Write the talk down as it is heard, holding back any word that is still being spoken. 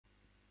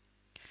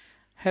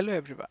Hello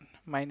everyone,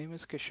 my name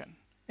is Kishan.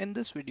 In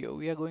this video,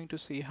 we are going to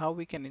see how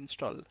we can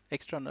install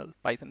external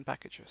Python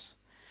packages.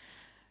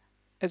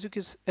 As you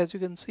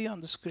can see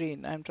on the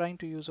screen, I'm trying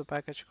to use a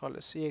package called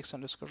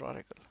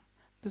cx_oracle.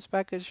 This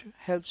package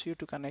helps you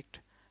to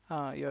connect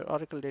your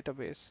Oracle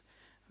database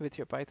with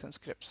your Python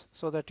scripts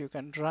so that you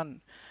can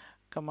run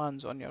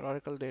commands on your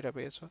Oracle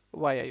database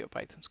via your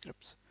Python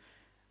scripts.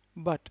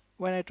 But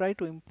when I try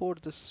to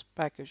import this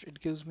package, it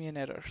gives me an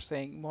error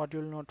saying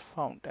module not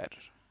found error,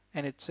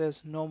 and it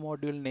says no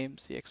module name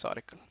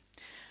cx_oracle.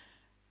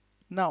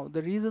 Now,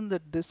 the reason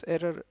that this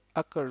error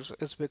occurs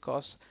is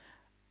because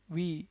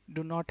we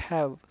do not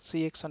have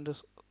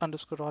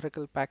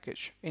cx_oracle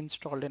package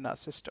installed in our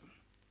system.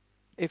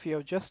 If you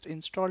have just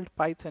installed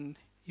Python,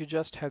 you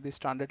just have the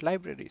standard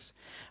libraries.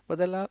 But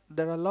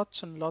there are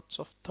lots and lots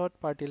of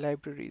third-party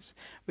libraries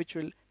which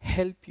will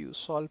help you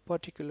solve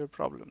particular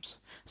problems,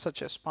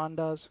 such as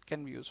Pandas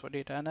can be used for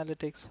data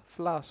analytics,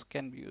 Flask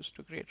can be used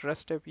to create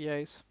REST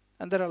APIs,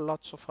 and there are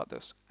lots of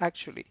others.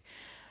 Actually,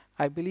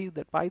 I believe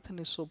that Python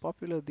is so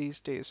popular these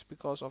days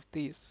because of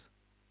these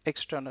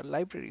external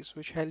libraries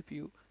which help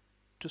you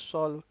to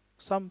solve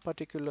some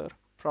particular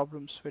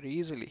problems very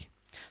easily.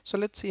 So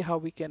let's see how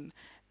we can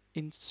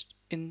install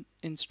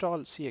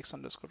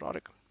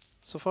cx_oracle.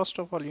 So first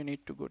of all, you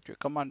need to go to your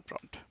command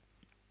prompt.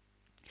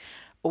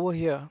 Over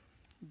here,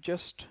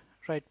 just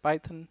write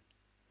Python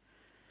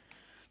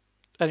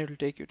and it will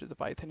take you to the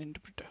Python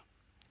interpreter.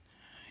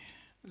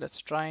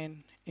 Let's try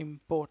and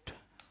import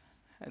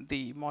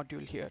the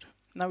module here.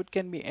 Now it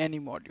can be any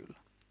module.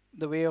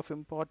 The way of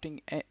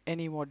importing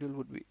any module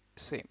would be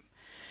same,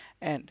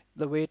 and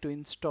the way to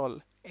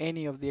install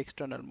any of the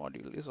external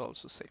module is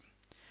also same.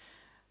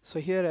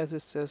 So here, as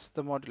it says,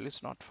 the module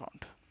is not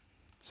found.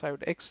 So I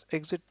would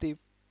exit the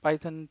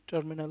Python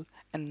terminal,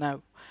 and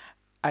now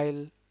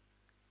I'll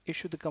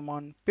issue the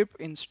command pip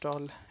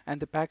install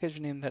and the package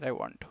name that I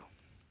want to.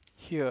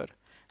 Here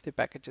the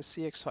package is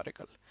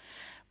cx_oracle.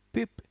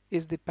 Pip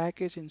is the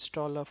package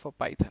installer for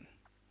Python.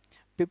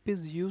 Pip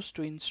is used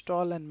to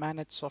install and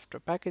manage software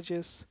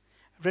packages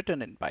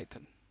written in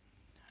Python.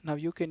 Now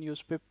you can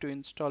use pip to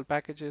install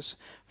packages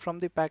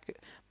from the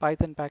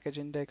Python package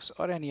index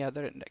or any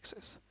other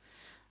indexes.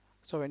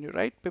 So when you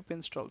write pip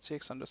install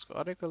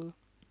cx_oracle,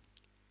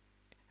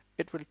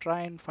 it will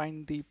try and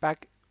find the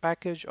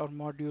package or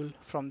module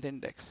from the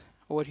index.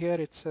 Over here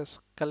it says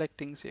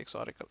collecting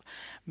cx_oracle,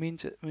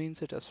 means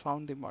it has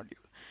found the module.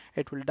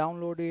 It will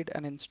download it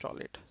and install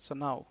it. So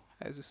now,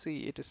 as you see,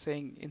 it is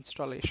saying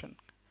installation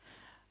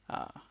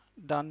uh,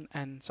 done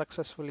and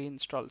successfully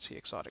installed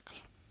cx_oracle.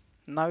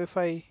 Now if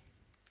I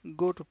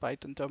go to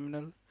Python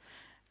terminal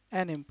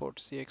and import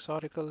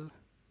cx_oracle,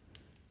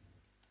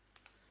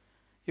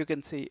 you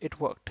can see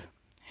it worked.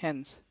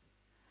 Hence,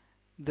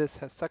 this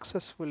has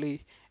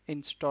successfully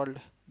installed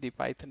the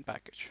Python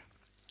package.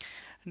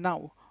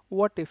 Now,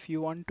 what if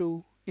you want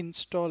to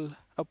install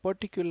a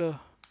particular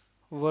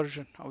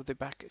version of the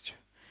package?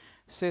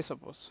 Say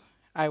suppose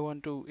I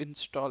want to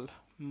install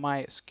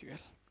MySQL.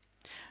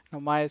 Now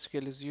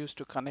MySQL is used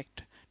to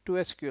connect to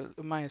MySQL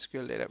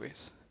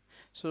database.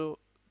 So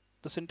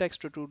the syntax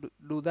to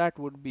do that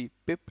would be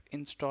pip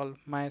install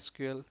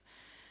MySQL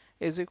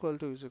is equal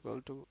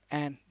to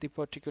and the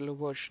particular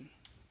version.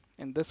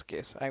 In this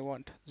case, I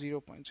want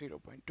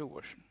 0.0.2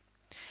 version.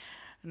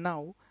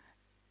 Now,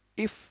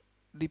 if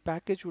the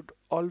package would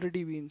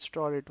already be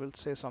installed, it will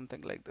say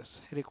something like this: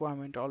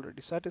 requirement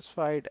already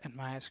satisfied and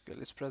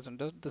MySQL is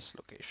present at this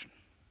location.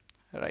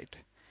 Right.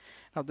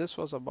 Now this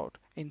was about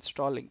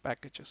installing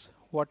packages.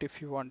 What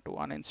if you want to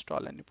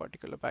uninstall any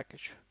particular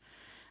package?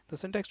 The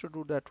syntax to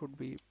do that would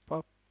be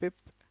pip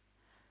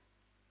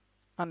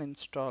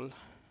uninstall.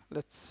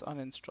 Let's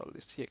uninstall the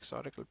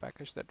cx_oracle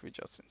package that we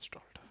just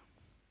installed.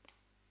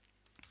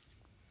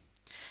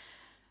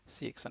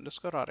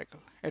 cx_oracle.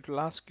 It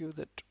will ask you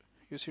that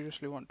you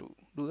seriously want to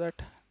do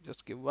that.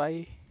 Just give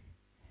y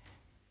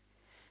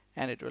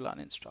and it will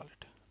uninstall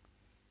it.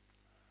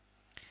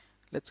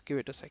 Let's give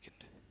it a second.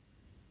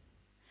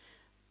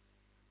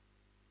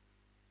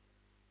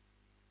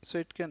 So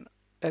it can,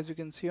 as you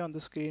can see on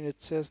the screen, it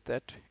says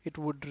that it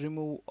would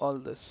remove all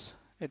this.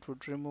 It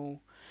would remove.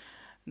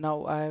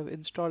 Now I have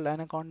installed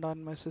Anaconda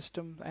on my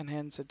system, and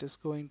hence it is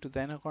going to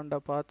the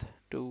Anaconda path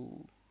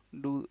to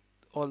do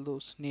all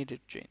those needed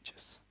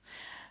changes.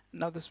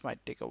 Now this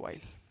might take a while.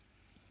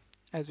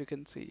 As you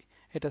can see,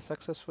 it has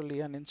successfully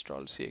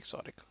uninstalled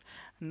cx_oracle.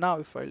 Now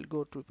if I'll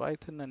go to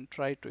Python and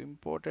try to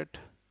import it,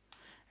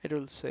 it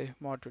will say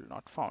module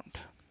not found.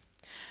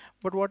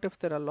 But what if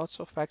there are lots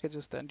of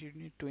packages that you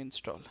need to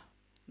install?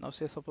 Now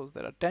say suppose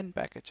there are 10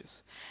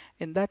 packages.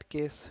 In that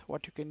case,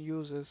 what you can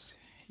use is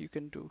you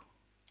can do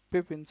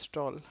pip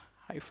install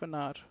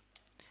 -r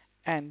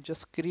and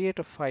just create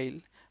a file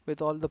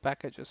with all the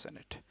packages in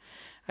it.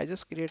 I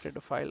just created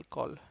a file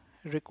called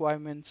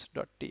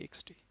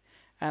requirements.txt,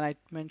 and I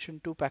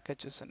mentioned two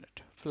packages in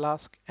it,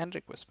 Flask and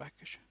request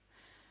package.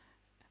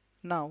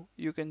 Now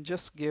you can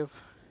just give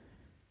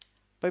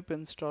pip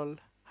install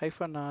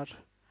 -r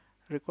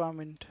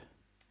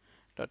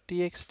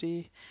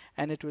requirement.txt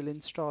and it will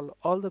install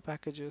all the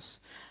packages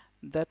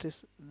that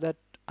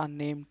are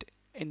named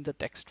in the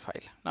text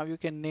file. Now you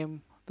can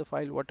name the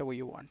file whatever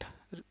you want,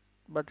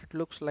 but it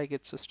looks like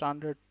it's a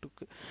standard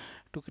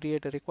to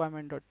create a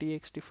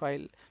requirement.txt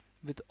file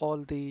with all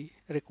the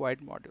required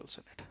modules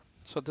in it.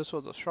 So this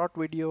was a short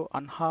video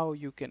on how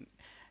you can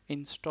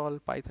install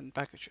Python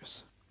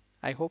packages.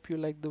 I hope you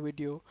liked the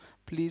video.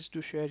 Please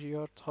do share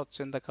your thoughts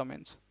in the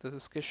comments. This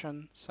is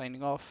Kishan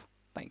signing off.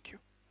 Thank you.